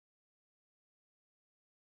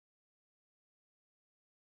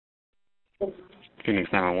Phoenix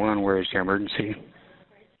 911, where is your emergency?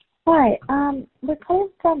 Hi, we're calling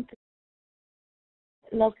from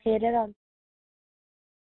located on.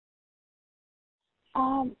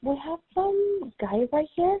 We have some guy right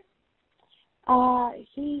here.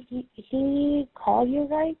 He called you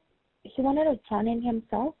guys. He wanted to turn in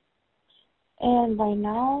himself, and right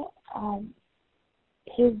now,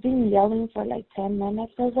 he's been yelling for like 10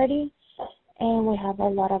 minutes already, and we have a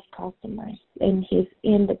lot of customers, and he's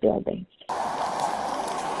in the building.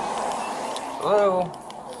 Hello.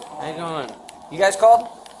 How you doing? You guys called?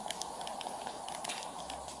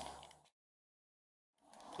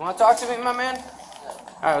 You want to talk to me, my man?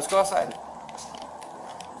 All right, let's go outside.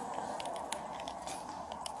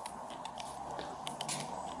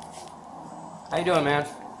 How you doing, man?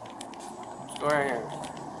 Let's go right here.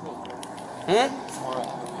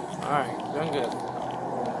 All right, doing good.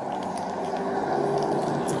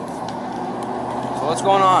 So what's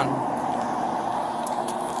going on?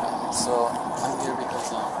 So I'm here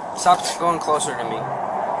because Stop going closer to me.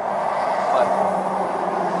 What?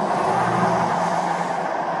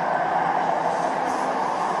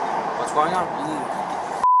 What's going on?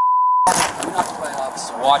 I'm not quite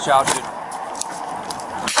officer. Watch out, dude.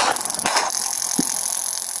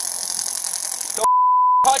 Don't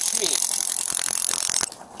touch me.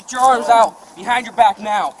 Get your arms out behind your back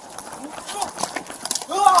now.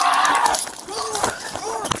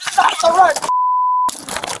 That's all right.